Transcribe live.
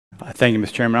Thank you,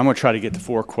 Mr. Chairman. I'm going to try to get to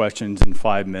 4 questions in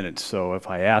 5 minutes. So if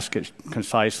I ask it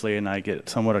concisely and I get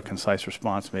somewhat a concise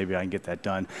response, maybe I can get that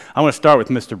done. I want to start with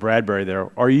Mr. Bradbury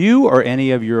there. Are you or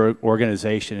any of your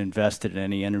organization invested in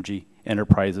any energy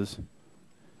enterprises?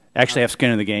 Actually have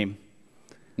skin in the game?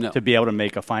 No. To be able to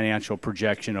make a financial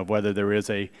projection of whether there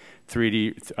is a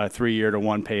 3-year to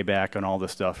 1 payback and all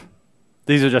this stuff?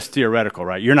 These are just theoretical,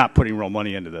 right? You're not putting real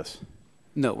money into this.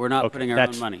 No, we're not putting our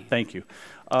own money. Thank you.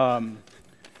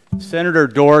 Senator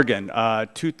Dorgan,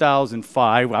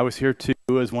 2005, I was here too.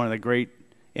 It was one of the great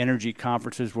energy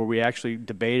conferences where we actually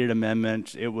debated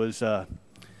amendments. It was, I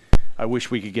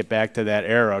wish we could get back to that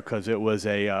era because it was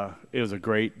a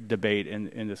great debate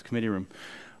in this committee room.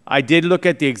 I did look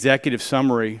at the executive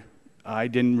summary. I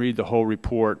didn't read the whole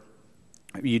report.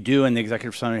 You do in the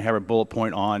executive summary have a bullet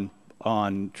point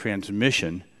on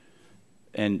transmission,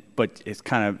 but it's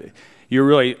kind of, you're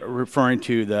really referring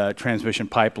to the transmission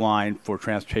pipeline for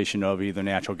transportation of either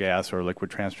natural gas or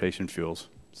liquid transportation fuels.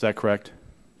 Is that correct?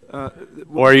 Or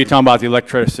are you talking about the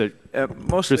electricity?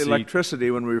 Mostly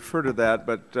electricity when we refer to that,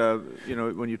 but you know,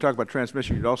 when you talk about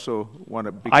transmission, you'd also want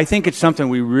to be... I think it's something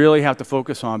we really have to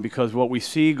focus on because what we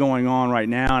see going on right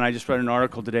now, and I just read an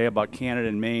article today about Canada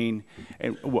and Maine,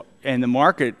 and the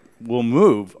market will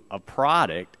move a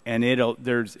product, and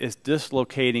it's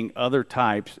dislocating other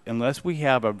types unless we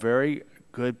have a very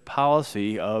good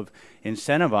policy of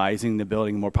incentivizing the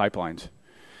building more pipelines.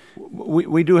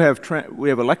 We do have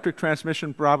electric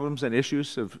transmission problems and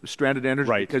issues of stranded energy,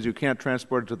 right, because you can't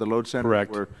transport it to the load center,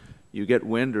 correct, where you get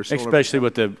wind or solar. Especially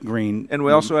with the green. And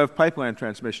we also have pipeline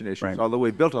transmission issues, right, although we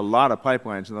built a lot of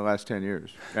pipelines in the last 10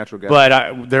 years, natural gas.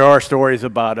 But there are stories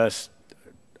about us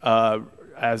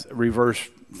as reverse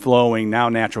flowing now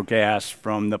natural gas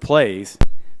from the place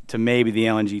to maybe the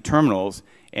LNG terminals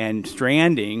and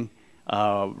stranding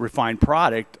refined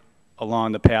product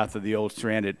along the path of the old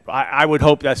stranded. I would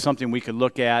hope that's something we could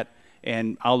look at,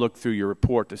 and I'll look through your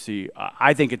report to see.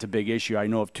 I think it's a big issue. I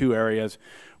know of 2 areas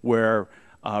where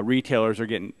retailers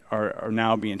are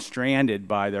now being stranded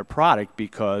by their product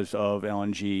because of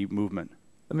LNG movement.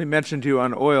 Let me mention to you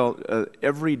on oil,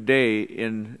 every day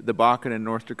in the Bakken in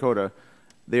North Dakota,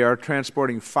 they are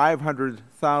transporting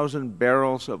 500,000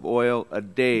 barrels of oil a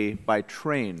day by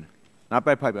train. Not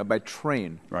by pipeline, by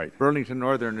train. Right. Burlington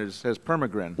Northern has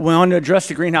permagrin. Well, and to address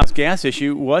the greenhouse gas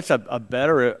issue, what's a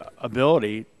better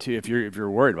ability to, if you're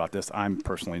worried about this, I'm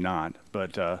personally not,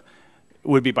 but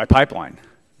would be by pipeline,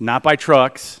 not by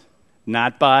trucks,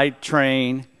 not by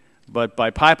train, but by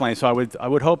pipeline. So I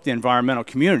would hope the environmental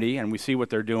community, and we see what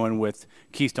they're doing with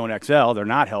Keystone XL, they're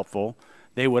not helpful.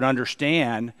 They would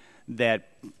understand that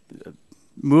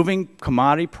moving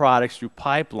commodity products through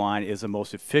pipeline is the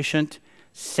most efficient,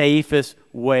 safest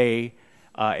way,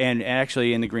 and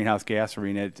actually in the greenhouse gas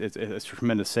arena, it's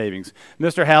tremendous savings.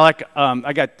 Mr. Halleck,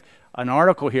 I got an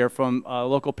article here from a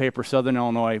local paper, Southern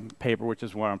Illinois paper, which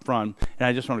is where I'm from, and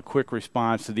I just want a quick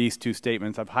response to these 2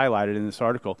 statements I've highlighted in this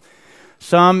article.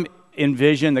 Some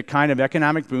envision the kind of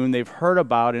economic boom they've heard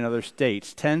about in other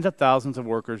states, tens of thousands of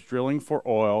workers drilling for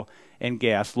oil and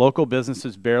gas, local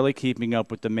businesses barely keeping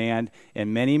up with demand,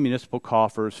 and many municipal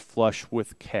coffers flush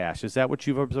with cash. Is that what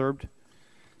you've observed?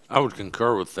 I would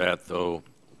concur with that, though,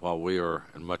 while we are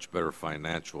in much better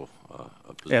financial position.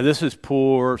 Yeah, this is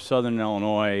poor Southern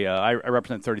Illinois. I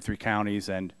represent 33 counties,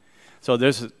 and so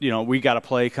there's, we got a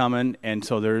play coming, and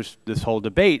so there's this whole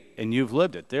debate, and you've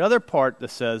lived it. The other part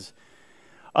that says,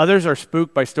 others are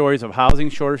spooked by stories of housing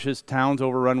shortages, towns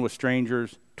overrun with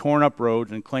strangers, torn up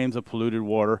roads, and claims of polluted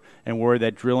water, and worry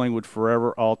that drilling would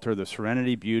forever alter the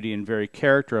serenity, beauty, and very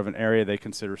character of an area they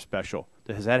consider special.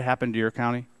 Has that happened to your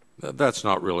county? That's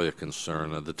not really a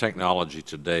concern. The technology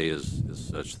today is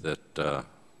such that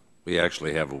we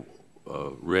actually have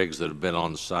rigs that have been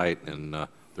on site, and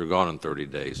they're gone in 30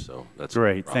 days. So that's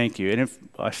great. Thank you. And if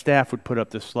staff would put up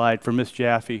this slide for Ms.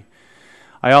 Jaffe.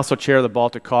 I also chair the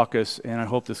Baltic Caucus, and I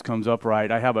hope this comes up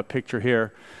right. I have a picture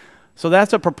here. So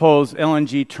that's a proposed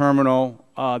LNG terminal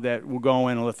that will go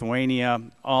in Lithuania.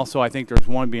 Also, I think there's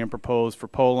one being proposed for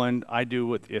Poland. I do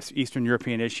with Eastern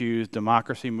European issues,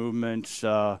 democracy movements,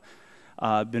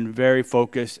 been very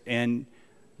focused, and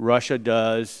Russia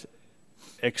does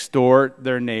extort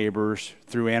their neighbors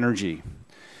through energy.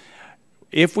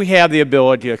 If we have the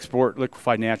ability to export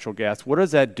liquefied natural gas, what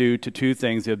does that do to 2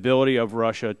 things? The ability of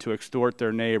Russia to extort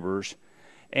their neighbors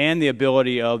and the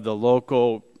ability of the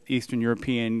local Eastern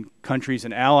European countries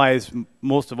and allies.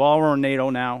 Most of all are in NATO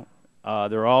now.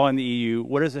 They're all in the EU.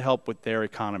 What does it help with their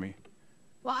economy?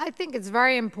 Well, I think it's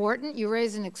very important. You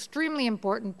raise an extremely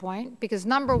important point because,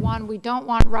 number one, we don't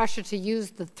want Russia to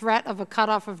use the threat of a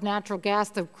cutoff of natural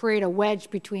gas to create a wedge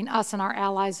between us and our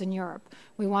allies in Europe.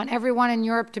 We want everyone in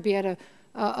Europe to be able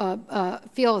to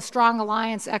feel a strong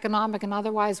alliance, economic and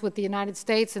otherwise, with the United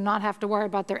States and not have to worry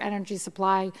about their energy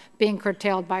supply being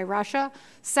curtailed by Russia.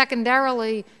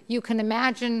 Secondarily, you can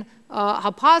imagine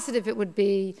how positive it would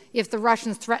be if the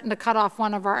Russians threatened to cut off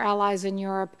one of our allies in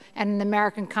Europe and an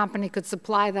American company could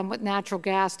supply them with natural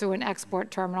gas through an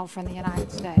export terminal from the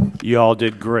United States. You all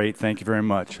did great. Thank you very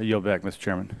much. I yield back, Mr.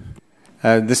 Chairman.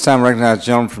 This time I recognize the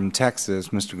gentleman from Texas,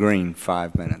 Mr. Green,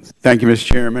 5 minutes. Thank you, Mr.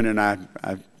 Chairman, and I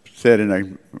said in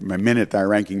a minute that our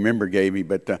ranking member gave me,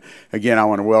 but again, I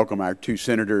want to welcome our two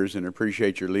senators and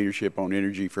appreciate your leadership on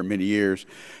energy for many years.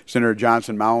 Senator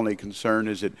Johnson, my only concern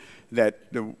is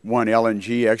that the one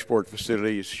LNG export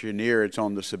facility is Cheniere. It's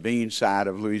on the Sabine side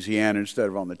of Louisiana instead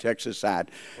of on the Texas side,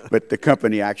 but the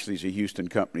company actually is a Houston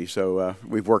company, so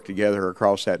we've worked together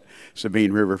across that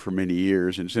Sabine River for many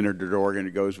years. And Senator Dorgan,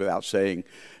 it goes without saying,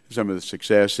 some of the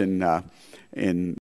success in